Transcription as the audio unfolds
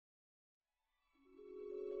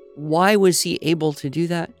Why was he able to do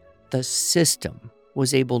that? The system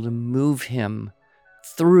was able to move him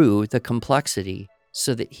through the complexity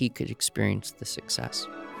so that he could experience the success.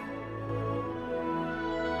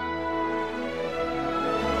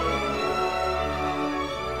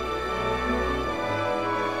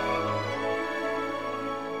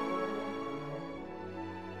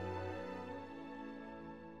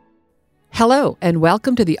 Hello, and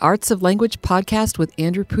welcome to the Arts of Language podcast with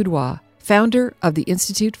Andrew Poudois, founder of the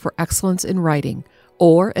Institute for Excellence in Writing,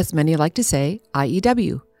 or as many like to say,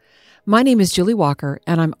 IEW. My name is Julie Walker,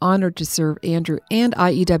 and I'm honored to serve Andrew and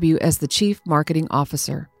IEW as the Chief Marketing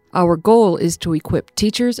Officer. Our goal is to equip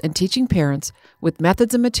teachers and teaching parents with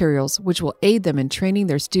methods and materials which will aid them in training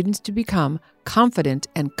their students to become confident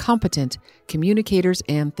and competent communicators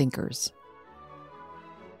and thinkers.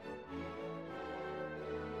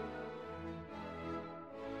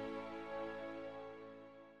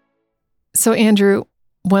 So, Andrew,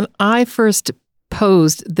 when I first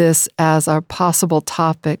posed this as a possible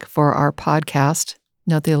topic for our podcast,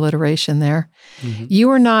 note the alliteration there, you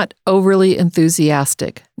were not overly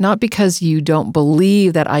enthusiastic, not because you don't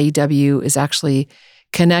believe that IEW is actually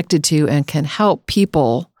connected to and can help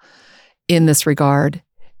people in this regard.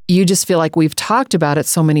 You just feel like we've talked about it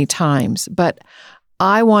so many times. But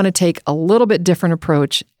I want to take a little bit different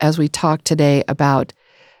approach as we talk today about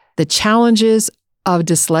the challenges of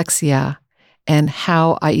dyslexia and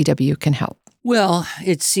how IEW can help. Well,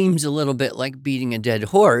 it seems a little bit like beating a dead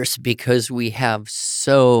horse because we have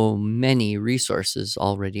so many resources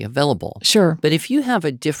already available. Sure. But if you have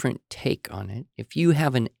a different take on it, if you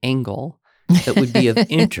have an angle that would be of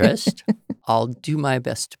interest, I'll do my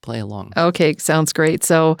best to play along. Okay, sounds great.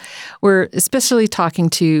 So we're especially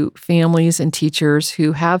talking to families and teachers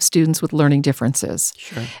who have students with learning differences.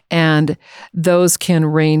 Sure. And those can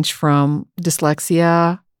range from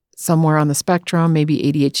dyslexia, somewhere on the spectrum, maybe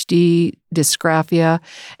ADHD, dysgraphia.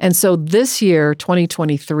 And so this year,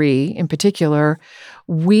 2023 in particular,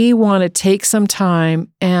 we want to take some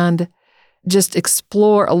time and just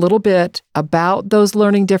explore a little bit about those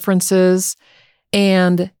learning differences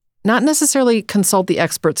and not necessarily consult the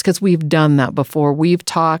experts because we've done that before. We've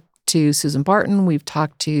talked to Susan Barton, we've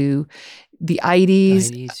talked to the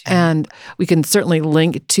IEDs, Yeah. and we can certainly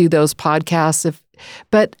link to those podcasts.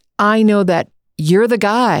 But I know that you're the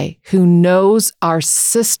guy who knows our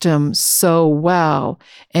system so well,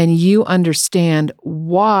 and you understand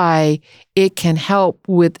why it can help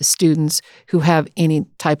with students who have any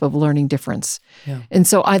type of learning difference. Yeah. And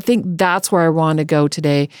so I think that's where I want to go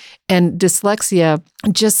today. And dyslexia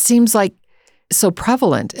just seems like so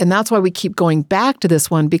prevalent. And that's why we keep going back to this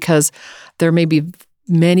one, because there may be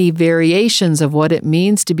many variations of what it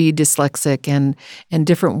means to be dyslexic and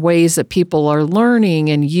different ways that people are learning.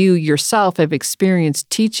 And you yourself have experienced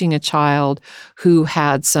teaching a child who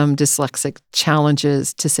had some dyslexic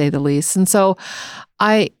challenges, to say the least. And so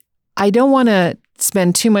I don't want to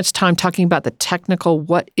spend too much time talking about the technical,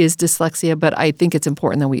 what is dyslexia, but I think it's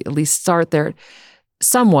important that we at least start there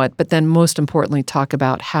somewhat, but then most importantly, talk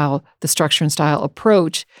about how the structure and style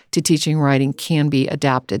approach to teaching writing can be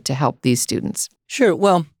adapted to help these students. Sure.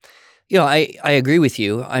 Well, I agree with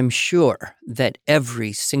you. I'm sure that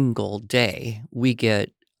every single day we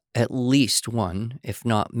get at least one, if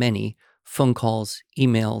not many, phone calls,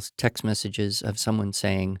 emails, text messages of someone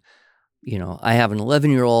saying, I have an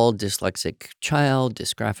 11-year-old dyslexic child,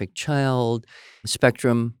 dysgraphic child,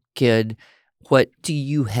 spectrum kid. What do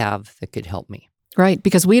you have that could help me? Right,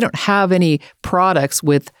 because we don't have any products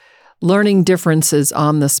with learning differences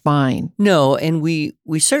on the spine. No, and we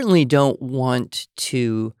certainly don't want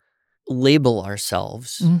to label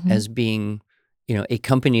ourselves as being, a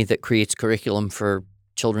company that creates curriculum for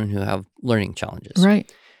children who have learning challenges.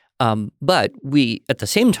 Right. But we, at the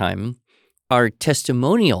same time, our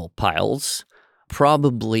testimonial piles,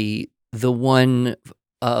 probably the one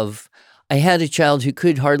of, I had a child who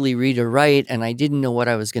could hardly read or write, and I didn't know what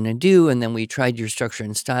I was going to do, and then we tried your structure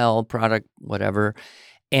and style product, whatever,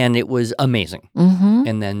 and it was amazing.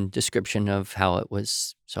 And then description of how it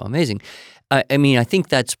was so amazing. I think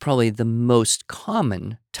that's probably the most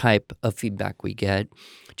common type of feedback we get,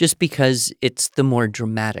 just because it's the more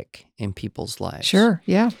dramatic in people's lives. Sure,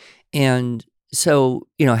 yeah. And so,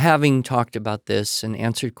 having talked about this and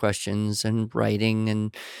answered questions and writing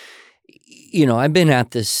and, I've been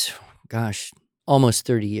at this, almost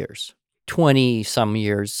 30 years, 20-some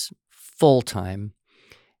years full-time.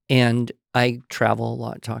 And I travel a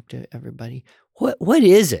lot, talk to everybody. What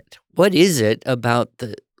is it? What is it about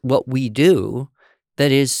what we do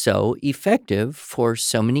that is so effective for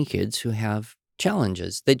so many kids who have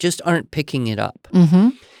challenges that just aren't picking it up?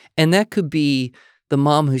 And that could be the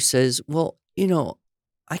mom who says, well,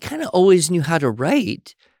 I kind of always knew how to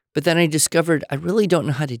write, but then I discovered I really don't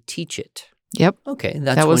know how to teach it. Yep. Okay,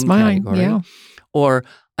 that's That was one mine. category. Yeah. Or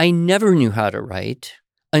I never knew how to write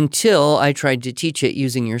until I tried to teach it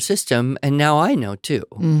using your system, and now I know too.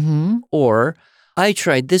 Mm-hmm. Or I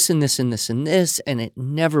tried this and this and this and this, and it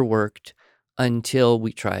never worked until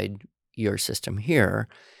we tried your system here.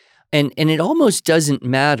 And it almost doesn't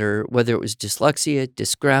matter whether it was dyslexia,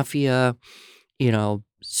 dysgraphia,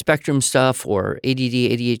 spectrum stuff, or ADD,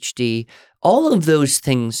 ADHD. All of those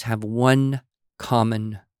things have one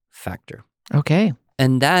common factor. Okay.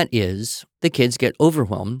 And that is the kids get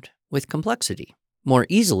overwhelmed with complexity more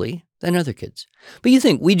easily than other kids. But you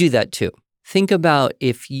think we do that too. Think about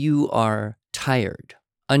if you are tired,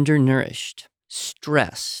 undernourished,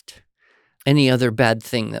 stressed, any other bad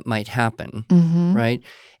thing that might happen, Mm-hmm. right?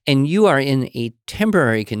 And you are in a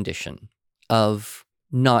temporary condition of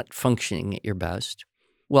not functioning at your best.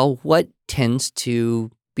 Well, what tends to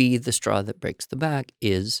be the straw that breaks the back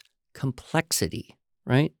is complexity,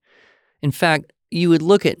 right? In fact, you would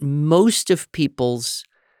look at most of people's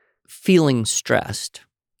feeling stressed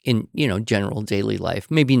in, general daily life,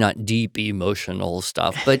 maybe not deep emotional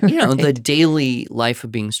stuff, but, Right. the daily life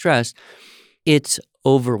of being stressed, it's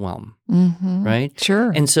overwhelm, Mm-hmm. right?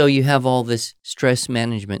 Sure. And so you have all this stress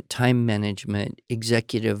management, time management,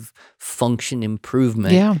 executive function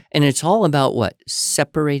improvement. Yeah. And it's all about what?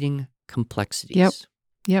 Separating complexities.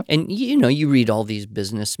 Yep. And, you read all these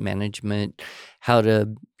business management, how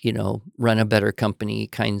to, run a better company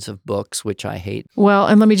kinds of books, which I hate. Well,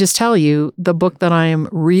 and let me just tell you, the book that I am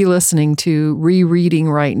re-listening to, rereading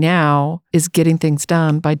right now is Getting Things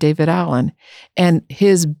Done by David Allen. And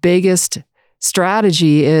his biggest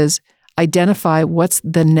strategy is identify what's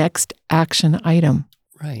the next action item.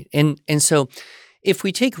 Right. And so if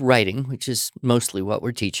we take writing, which is mostly what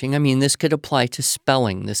we're teaching, I mean, this could apply to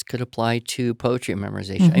spelling. This could apply to poetry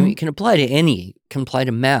memorization. Mm-hmm. I mean, it can apply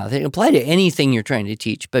to math. It can apply to anything you're trying to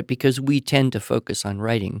teach. But because we tend to focus on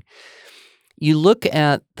writing, you look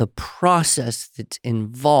at the process that's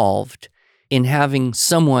involved in having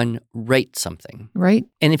someone write something. Right.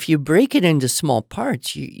 And if you break it into small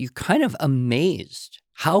parts, you're kind of amazed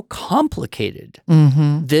how complicated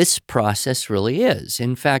Mm-hmm. this process really is.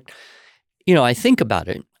 In fact, I think about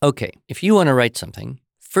it. Okay, if you want to write something,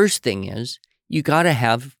 first thing is you got to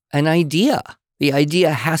have an idea. The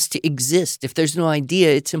idea has to exist. If there's no idea,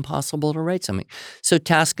 it's impossible to write something. So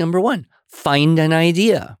task number one, find an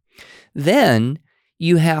idea. Then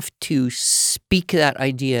you have to speak that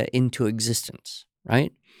idea into existence,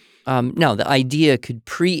 right? Now, the idea could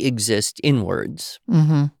pre-exist in words,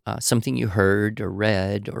 Mm-hmm. Something you heard or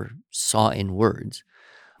read or saw in words.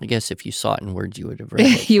 I guess if you saw it in words, you would have read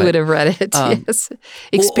it. You would have read it, yes.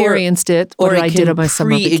 Experienced it, Or what I did on my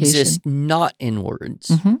summer vacation. pre-exist not in words,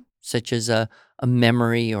 Mm-hmm. such as a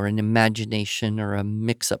memory or an imagination or a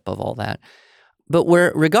mix-up of all that. But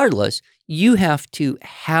regardless, you have to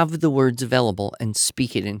have the words available and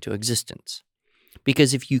speak it into existence.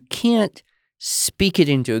 Because if you can't speak it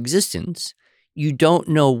into existence, you don't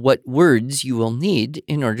know what words you will need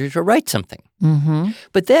in order to write something. Mm-hmm.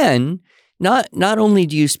 But then, not only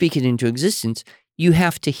do you speak it into existence, you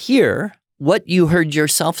have to hear what you heard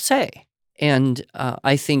yourself say. And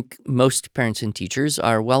I think most parents and teachers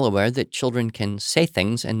are well aware that children can say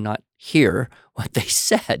things and not hear what they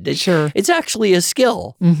said. Sure. It's actually a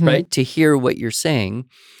skill, Mm-hmm. right, to hear what you're saying.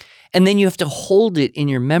 And then you have to hold it in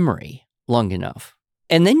your memory long enough.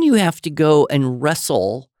 And then you have to go and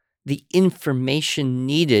wrestle the information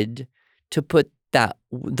needed to put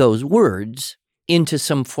those words into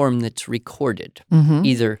some form that's recorded, Mm-hmm.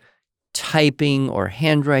 either typing or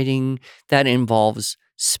handwriting. That involves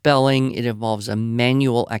spelling. It involves a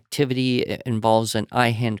manual activity. It involves an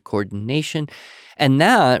eye-hand coordination. And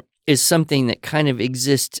that is something that kind of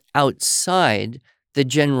exists outside the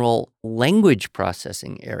general language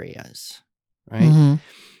processing areas, right? Mm-hmm.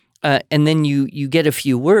 And then you get a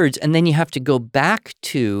few words, and then you have to go back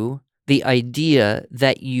to the idea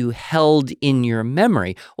that you held in your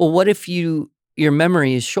memory. Well, what if your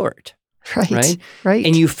memory is short, Right. Right.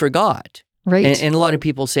 and you forgot? Right. And a lot of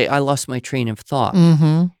people say, I lost my train of thought.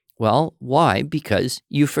 Mm-hmm. Well, why? Because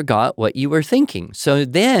you forgot what you were thinking. So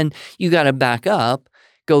then you got to back up,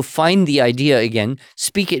 go find the idea again,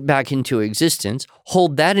 speak it back into existence,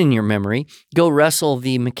 hold that in your memory, go wrestle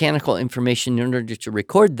the mechanical information in order to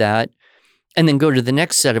record that, and then go to the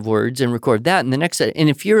next set of words and record that and the next set. And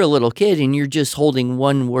if you're a little kid and you're just holding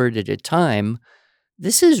one word at a time,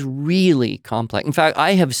 this is really complex. In fact,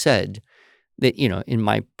 I have said that, in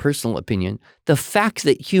my personal opinion, the fact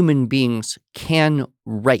that human beings can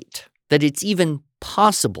write, that it's even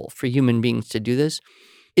possible for human beings to do this,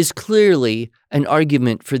 is clearly an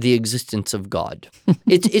argument for the existence of God.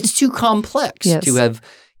 It's too complex Yes. to have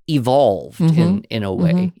evolved Mhm. in a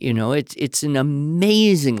way. It's an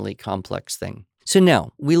amazingly complex thing. So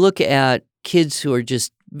now we look at kids who are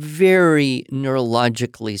just very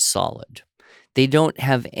neurologically solid. They don't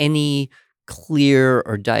have any clear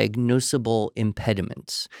or diagnosable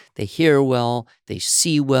impediments. They hear well, they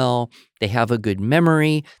see well, they have a good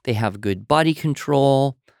memory, they have good body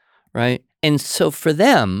control, right? And so for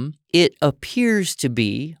them, it appears to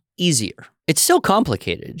be easier. It's still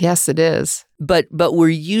complicated. Yes, it is. But we're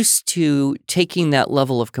used to taking that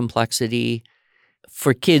level of complexity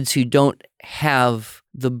for kids who don't have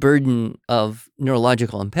the burden of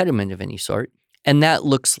neurological impediment of any sort. And that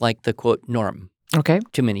looks like the, quote, norm Okay.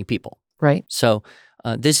 to many people. Right. So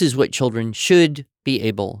this is what children should be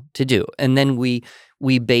able to do. And then we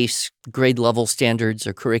base grade level standards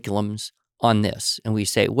or curriculums on this. And we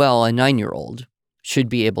say, well, a 9-year-old should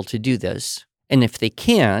be able to do this. And if they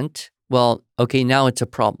can't, well, okay, now it's a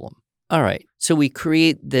problem. All right. So we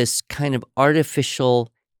create this kind of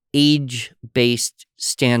artificial age-based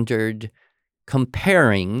standard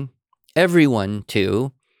comparing everyone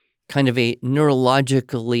to kind of a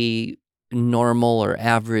neurologically normal or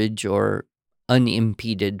average or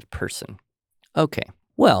unimpeded person. Okay.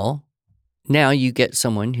 Well, now you get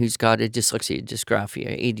someone who's got a dyslexia,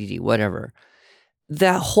 dysgraphia, ADD, whatever.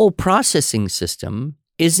 That whole processing system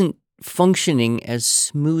isn't functioning as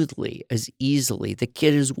smoothly, as easily. The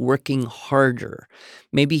kid is working harder.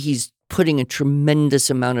 Maybe he's putting a tremendous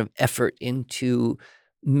amount of effort into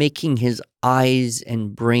making his eyes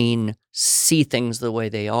and brain see things the way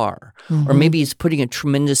they are. Mm-hmm. Or maybe he's putting a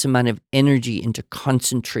tremendous amount of energy into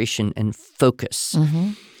concentration and focus.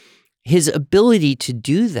 Mm-hmm. His ability to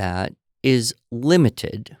do that is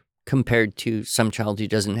limited compared to some child who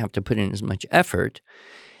doesn't have to put in as much effort.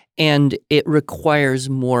 And it requires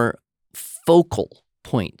more focal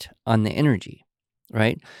point on the energy,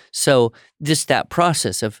 right? So just that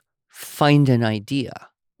process of find an idea,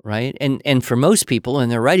 right? And for most people in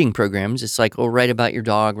their writing programs, it's like, oh, write about your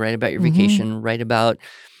dog, write about your vacation, write about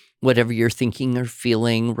whatever you're thinking or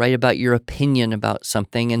feeling, write about your opinion about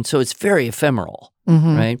something. And so it's very ephemeral,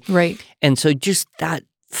 right? Right. And so just that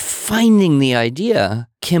finding the idea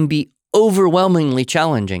can be overwhelmingly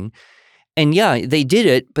challenging. And yeah, they did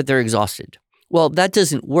it, but they're exhausted. Well, that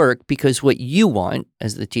doesn't work because what you want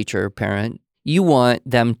as the teacher or parent, you want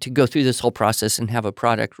them to go through this whole process and have a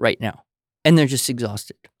product right now. And they're just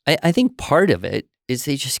exhausted. I think part of it is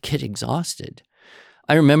they just get exhausted.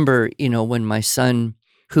 I remember, when my son,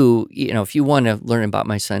 who, if you want to learn about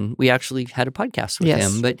my son, we actually had a podcast with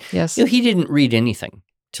him. But he didn't read anything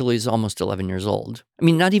till he was almost 11 years old. I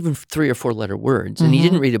mean, not even 3 or 4 letter words. And he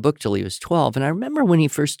didn't read a book till he was 12. And I remember when he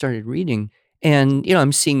first started reading, and,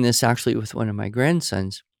 I'm seeing this actually with one of my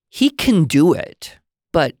grandsons. He can do it,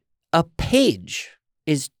 but a page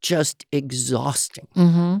is just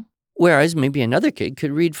exhausting. Whereas maybe another kid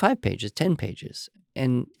could read 5 pages, 10 pages.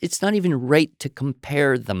 And it's not even right to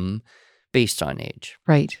compare them based on age.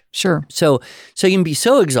 Right. Sure. So you can be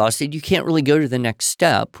so exhausted, you can't really go to the next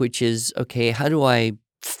step, which is, okay, how do I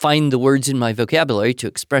find the words in my vocabulary to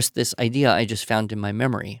express this idea I just found in my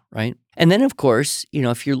memory, right? And then, of course,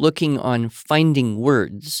 if you're looking on finding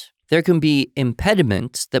words, there can be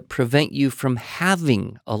impediments that prevent you from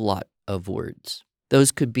having a lot of words.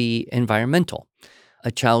 Those could be environmental.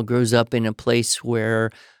 A child grows up in a place where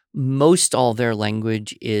most all their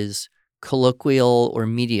language is colloquial or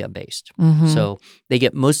media-based. So they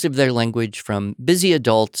get most of their language from busy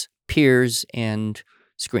adults, peers, and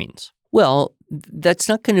screens. Well, that's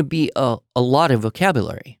not going to be a lot of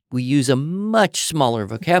vocabulary. We use a much smaller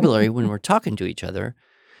vocabulary when we're talking to each other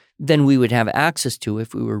than we would have access to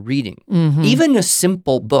if we were reading. Even a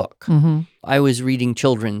simple book. I was reading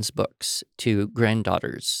children's books to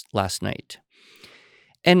granddaughters last night.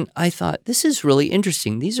 And I thought, this is really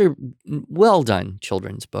interesting. These are well done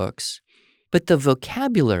children's books, but the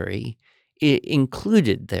vocabulary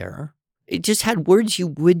included there, it just had words you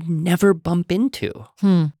would never bump into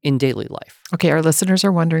in daily life. Okay, our listeners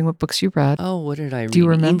are wondering what books you read. Oh, what did I read? Do you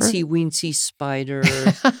remember? Incy Weensy Spider,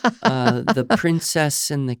 The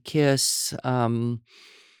Princess and the Kiss,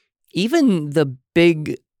 even The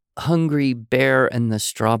Big Hungry Bear and the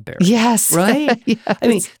Strawberry. Yes. Right? Yes. I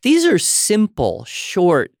mean, these are simple,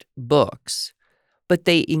 short books, but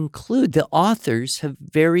they include, the authors have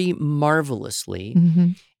very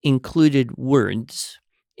marvelously included words,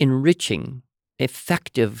 enriching,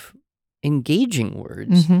 effective, engaging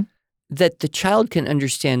words that the child can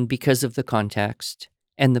understand because of the context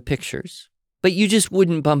and the pictures. But you just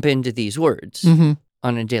wouldn't bump into these words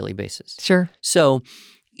on a daily basis. Sure. So,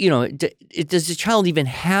 does the child even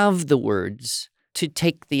have the words to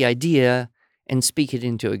take the idea and speak it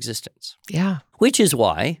into existence? Yeah. Which is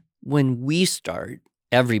why when we start,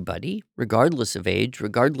 everybody, regardless of age,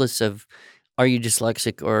 regardless of are you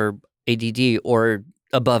dyslexic or ADD or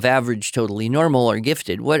above average, totally normal or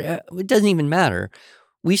gifted, it doesn't even matter.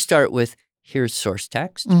 We start with here's source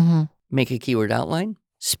text, make a keyword outline,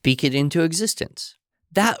 speak it into existence.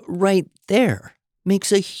 That right there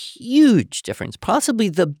makes a huge difference, possibly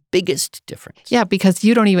the biggest difference. Yeah, because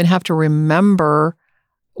you don't even have to remember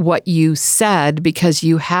what you said because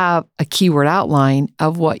you have a keyword outline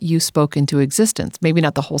of what you spoke into existence. Maybe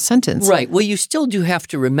not the whole sentence. Right. Well, you still do have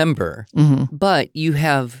to remember, but you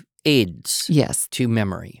have aids to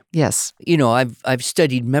memory. Yes. I've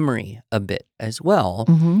studied memory a bit as well.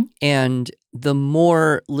 And the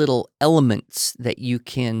more little elements that you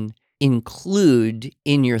can include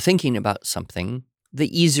in your thinking about something,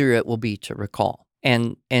 the easier it will be to recall.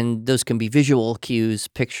 And those can be visual cues,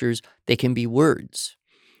 pictures, they can be words.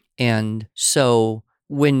 And so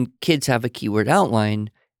when kids have a keyword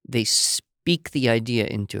outline, they speak the idea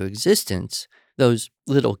into existence. Those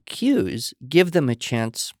little cues give them a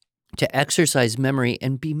chance to exercise memory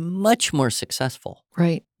and be much more successful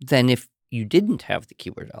than if you didn't have the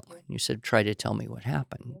keyword outline. You said, try to tell me what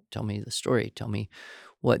happened. Tell me the story. Tell me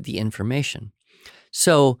what the information.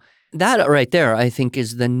 So that right there, I think,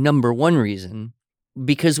 is the number one reason,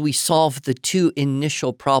 because we solve the two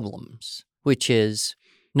initial problems, which is,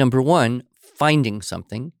 number one, finding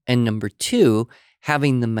something, and number two,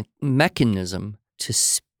 having the mechanism to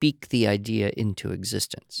speak the idea into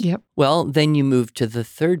existence. Yep. Well, then you move to the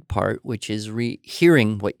third part, which is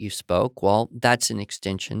hearing what you spoke. Well, that's an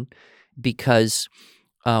extension, because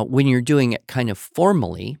when you're doing it kind of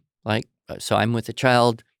formally, like, so I'm with a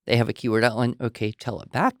child, they have a keyword outline, okay, tell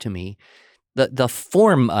it back to me. The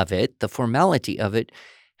form of it, the formality of it,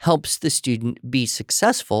 helps the student be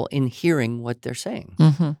successful in hearing what they're saying.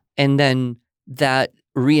 And then that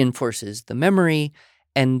reinforces the memory,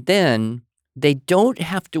 and then they don't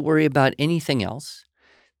have to worry about anything else.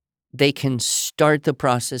 They can start the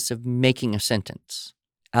process of making a sentence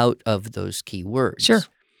out of those key words. Sure.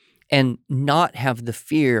 And not have the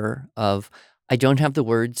fear of, I don't have the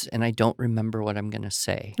words and I don't remember what I'm going to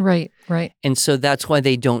say. Right. And so that's why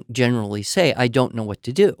they don't generally say, I don't know what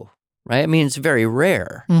to do, right? I mean, it's very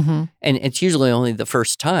rare. And it's usually only the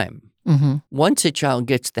first time. Once a child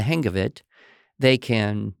gets the hang of it, they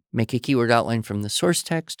can make a keyword outline from the source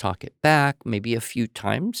text, talk it back, maybe a few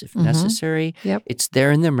times if necessary. Yep. It's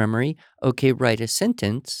there in their memory. Okay, write a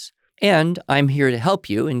sentence. And I'm here to help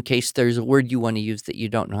you in case there's a word you want to use that you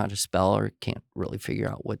don't know how to spell or can't really figure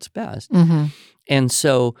out what's best. And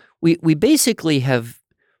so we basically have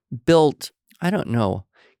built, I don't know,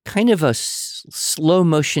 kind of a slow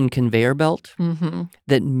motion conveyor belt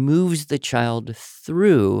that moves the child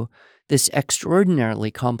through this extraordinarily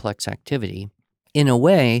complex activity in a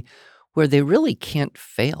way where they really can't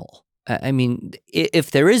fail. I mean,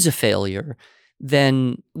 if there is a failure,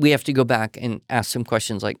 then we have to go back and ask some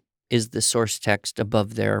questions like, is the source text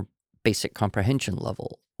above their basic comprehension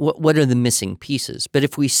level? What are the missing pieces? But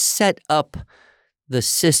if we set up the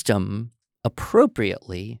system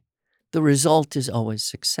appropriately, the result is always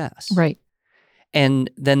success. Right. And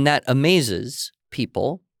then that amazes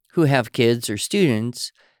people who have kids or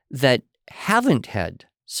students that haven't had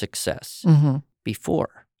success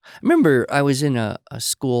before. I remember I was in a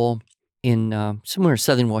school in somewhere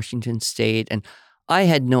southern Washington State, and I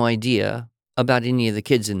had no idea about any of the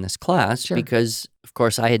kids in this class because, of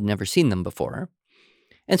course, I had never seen them before.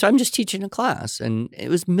 And so I'm just teaching a class, and it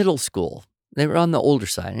was middle school. They were on the older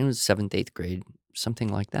side. It was 7th, 8th grade, something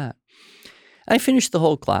like that. I finished the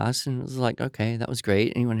whole class, and it was like, okay, that was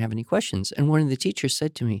great. Anyone have any questions? And one of the teachers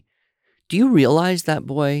said to me, do you realize that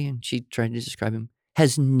boy, and she tried to describe him,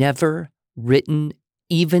 has never written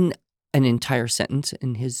even an entire sentence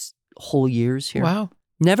in his whole years here? Wow.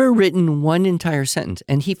 Never written one entire sentence.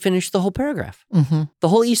 And he finished the whole paragraph, the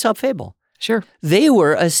whole Aesop fable. Sure. They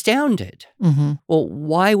were astounded. Well,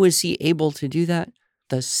 why was he able to do that?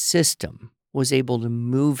 The system was able to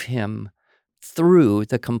move him through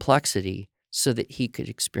the complexity so that he could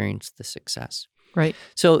experience the success. Right.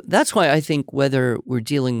 So that's why I think whether we're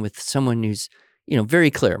dealing with someone who's,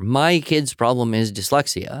 very clear, my kid's problem is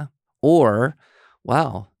dyslexia, or,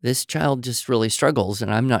 wow, this child just really struggles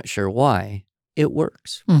and I'm not sure why, it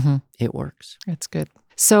works. It works. That's good.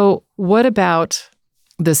 So what about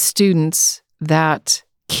the students that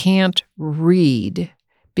can't read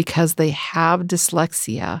because they have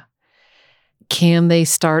dyslexia? Can they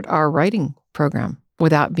start our writing program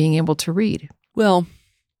without being able to read? Well,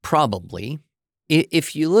 probably.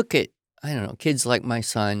 If you look at I don't know, kids like my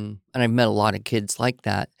son, and I've met a lot of kids like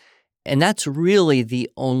that, and that's really the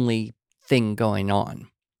only thing going on,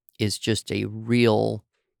 is just a real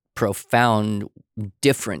profound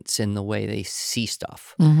difference in the way they see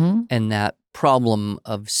stuff. Mm-hmm. And that problem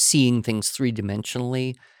of seeing things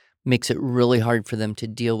three-dimensionally makes it really hard for them to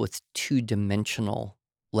deal with two-dimensional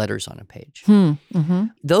letters on a page. Mm-hmm.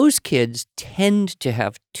 Those kids tend to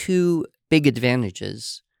have two big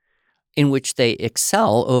advantages in which they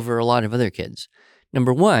excel over a lot of other kids.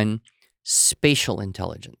 Number one, spatial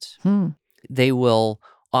intelligence. They will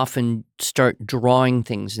often start drawing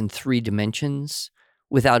things in 3 dimensions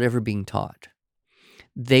without ever being taught.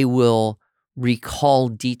 They will recall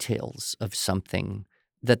details of something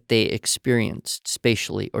that they experienced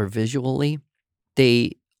spatially or visually.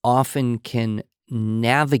 They often can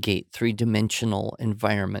navigate 3-dimensional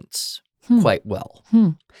environments quite well.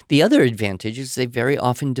 The other advantage is they very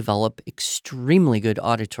often develop extremely good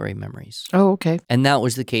auditory memories. Oh, okay. And that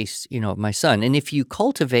was the case, of my son. And if you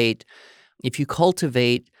cultivate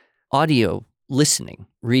audio listening,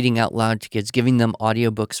 reading out loud to kids, giving them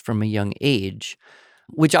audiobooks from a young age,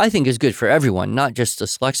 which I think is good for everyone, not just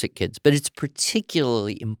dyslexic kids, but it's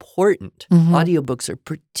particularly important. Audiobooks are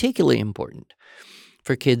particularly important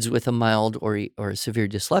for kids with a mild or a severe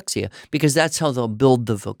dyslexia, because that's how they'll build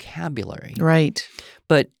the vocabulary. Right.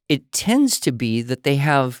 But it tends to be that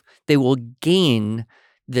they will gain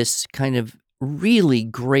this kind of really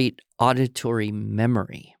great auditory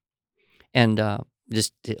memory. And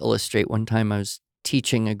just to illustrate, one time I was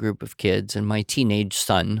teaching a group of kids, and my teenage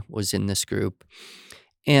son was in this group.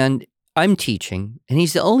 And I'm teaching, and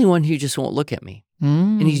he's the only one who just won't look at me.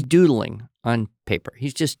 And he's doodling on paper.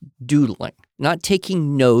 He's just doodling, not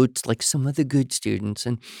taking notes like some of the good students.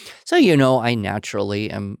 And so, I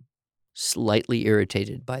naturally am slightly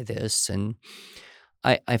irritated by this. And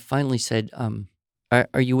I finally said,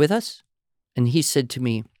 are you with us? And he said to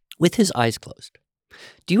me, with his eyes closed,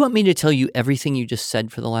 do you want me to tell you everything you just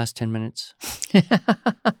said for the last 10 minutes? And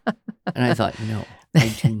I thought, no, I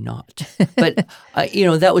do not. But,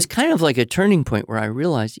 that was kind of like a turning point where I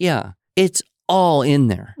realized, yeah, it's all in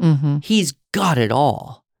there. He's got it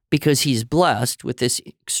all because he's blessed with this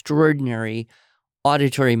extraordinary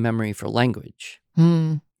auditory memory for language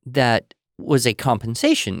that was a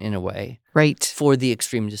compensation in a way for the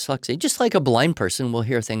extreme dyslexia. Just like a blind person will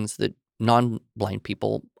hear things that non-blind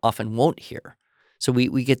people often won't hear. So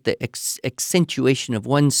we get the accentuation of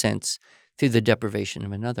one sense through the deprivation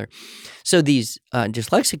of another. So these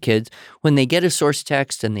dyslexic kids, when they get a source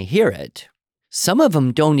text and they hear it, some of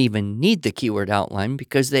them don't even need the keyword outline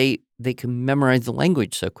because they can memorize the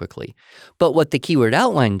language so quickly. But what the keyword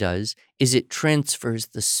outline does is it transfers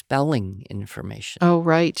the spelling information. Oh,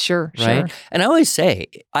 right. Sure. Right? Sure. And I always say,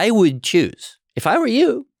 I would choose, if I were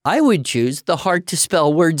you, I would choose the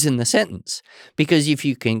hard-to-spell words in the sentence, because if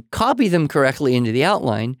you can copy them correctly into the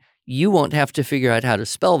outline, you won't have to figure out how to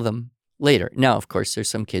spell them later. Now, of course, there's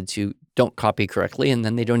some kids who don't copy correctly, and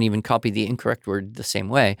then they don't even copy the incorrect word the same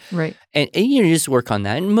way. Right. And just work on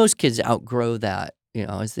that. And most kids outgrow that,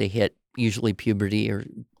 as they hit usually puberty or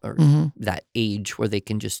that age where they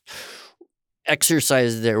can just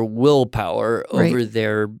exercise their willpower over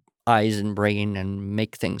their eyes and brain and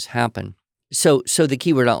make things happen. So the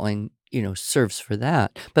keyword outline, serves for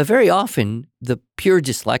that. But very often, the pure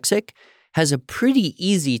dyslexic has a pretty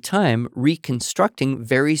easy time reconstructing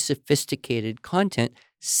very sophisticated content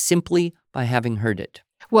simply by having heard it.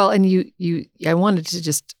 Well, and I wanted to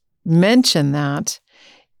just mention that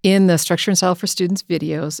in the Structure and Style for Students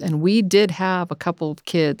videos, and we did have a couple of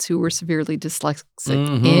kids who were severely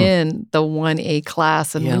dyslexic in the 1A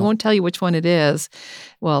class, and we won't tell you which one it is.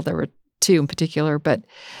 Well, there were 2 in particular, but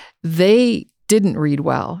they didn't read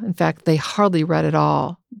well. In fact, they hardly read at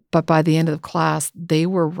all. But by the end of the class, they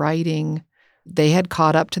were writing. They had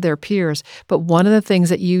caught up to their peers. But one of the things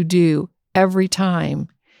that you do every time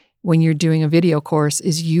when you're doing a video course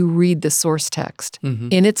is you read the source text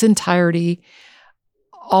in its entirety,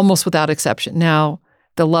 almost without exception. Now,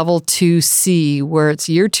 the level 2C, where it's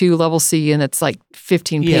year 2, level C, and it's like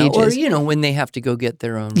 15 pages. Or, when they have to go get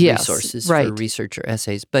their own resources for research or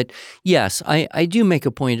essays. But yes, I do make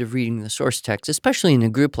a point of reading the source text, especially in a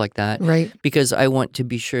group like that, because I want to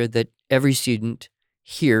be sure that every student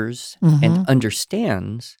hears and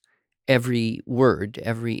understands every word,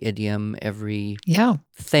 every idiom, every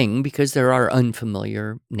thing, because there are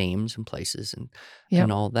unfamiliar names and places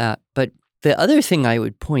and all that. But the other thing I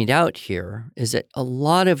would point out here is that a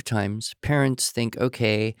lot of times parents think,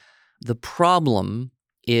 okay, the problem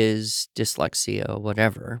is dyslexia or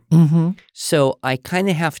whatever. So I kind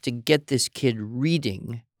of have to get this kid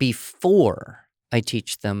reading before I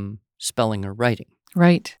teach them spelling or writing.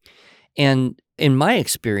 Right. And in my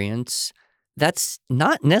experience, that's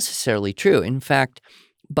not necessarily true. In fact,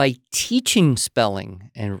 by teaching spelling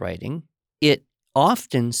and writing, it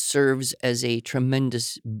often serves as a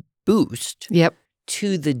tremendous boost Yep.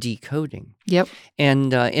 to the decoding. Yep.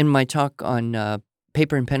 And in my talk on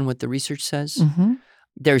Paper and Pen, What the Research Says, Mm-hmm.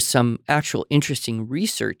 there's some actual interesting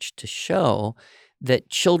research to show that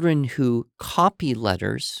children who copy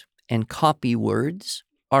letters and copy words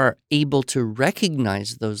are able to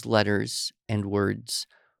recognize those letters and words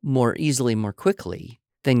more easily, more quickly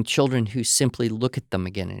than children who simply look at them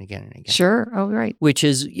again and again and again. Sure. Oh, right. Which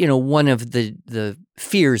is, one of the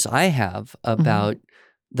fears I have about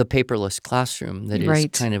the paperless classroom that is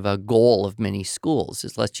Right. kind of a goal of many schools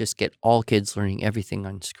is let's just get all kids learning everything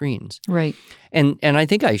on screens. Right. And I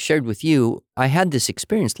think I shared with you, I had this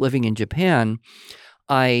experience living in Japan.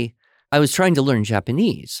 I was trying to learn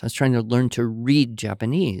Japanese. I was trying to learn to read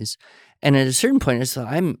Japanese. And at a certain point, I said,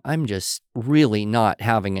 I'm just really not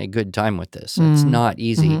having a good time with this. It's not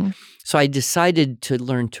easy. Mm-hmm. So I decided to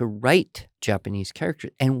learn to write Japanese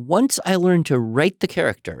characters. And once I learned to write the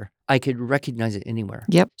character, I could recognize it anywhere.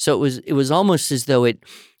 Yep. So it was almost as though it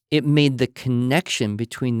made the connection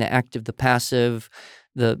between the active, the passive,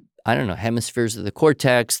 the, hemispheres of the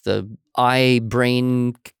cortex, the eye,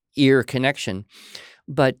 brain, ear connection.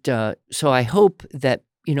 But so I hope that,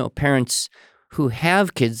 parents who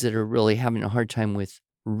have kids that are really having a hard time with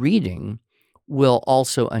reading will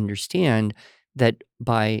also understand that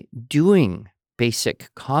by doing basic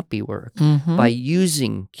copy work, by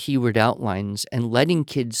using keyword outlines and letting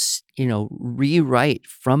kids, rewrite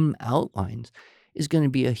from outlines is going to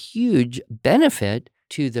be a huge benefit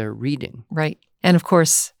to their reading. Right. And of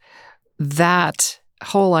course, that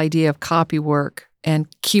whole idea of copy work and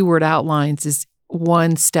keyword outlines is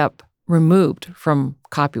one step removed from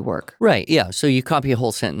copy work. Right, yeah. So you copy a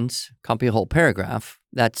whole sentence, copy a whole paragraph.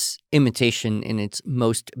 That's imitation in its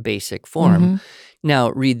most basic form. Now,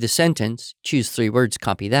 read the sentence, choose 3 words,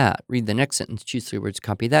 copy that. Read the next sentence, choose 3 words,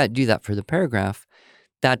 copy that. Do that for the paragraph.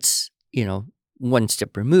 That's, one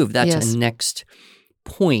step removed. That's Yes. a next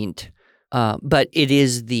point. But it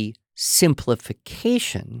is the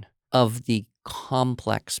simplification of the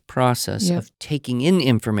complex process Yep. of taking in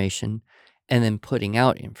information and then putting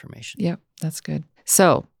out information. Yep, that's good.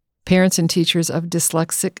 So, parents and teachers of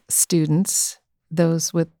dyslexic students,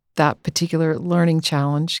 those with that particular learning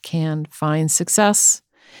challenge, can find success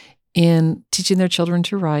in teaching their children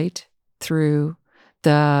to write through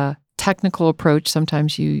the technical approach,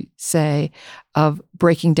 sometimes you say, of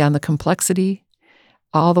breaking down the complexity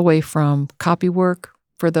all the way from copy work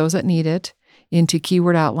for those that need it into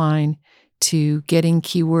keyword outline to getting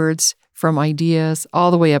keywords from ideas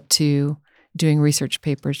all the way up to doing research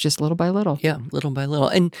papers just little by little. Yeah, little by little.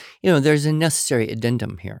 And, there's a necessary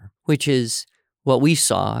addendum here, which is what we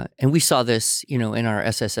saw. And we saw this, in our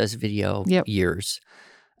SSS video years.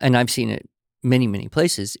 And I've seen it many, many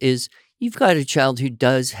places, is you've got a child who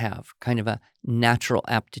does have kind of a natural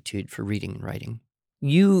aptitude for reading and writing.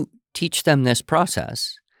 You teach them this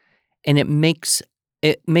process, and it makes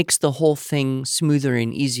the whole thing smoother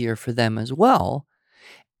and easier for them as well.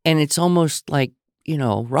 And it's almost like,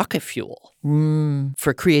 rocket fuel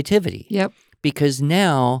for creativity. Yep. Because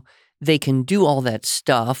now they can do all that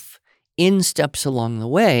stuff in steps along the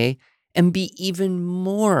way and be even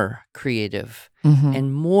more creative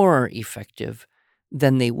and more effective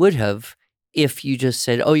than they would have if you just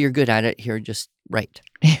said, "Oh, you're good at it. Here, just write."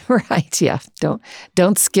 Right. Yeah.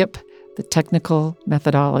 Don't skip the technical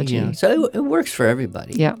methodology. Yeah. So it works for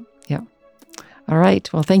everybody. Yeah. Yeah. All right.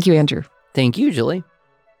 Well, thank you, Andrew. Thank you, Julie.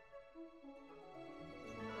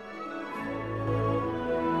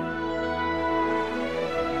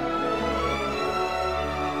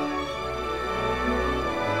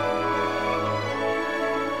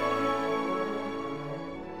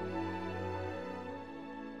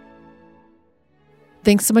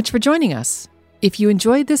 Thanks so much for joining us. If you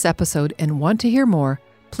enjoyed this episode and want to hear more,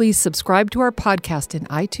 please subscribe to our podcast in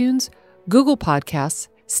iTunes, Google Podcasts,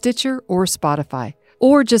 Stitcher, or Spotify,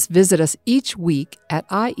 or just visit us each week at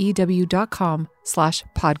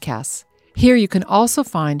IEW.com/podcasts. Here you can also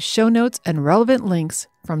find show notes and relevant links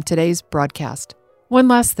from today's broadcast. One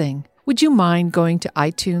last thing, would you mind going to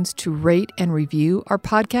iTunes to rate and review our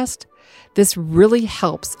podcast? This really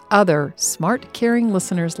helps other smart, caring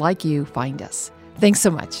listeners like you find us. Thanks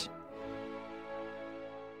so much.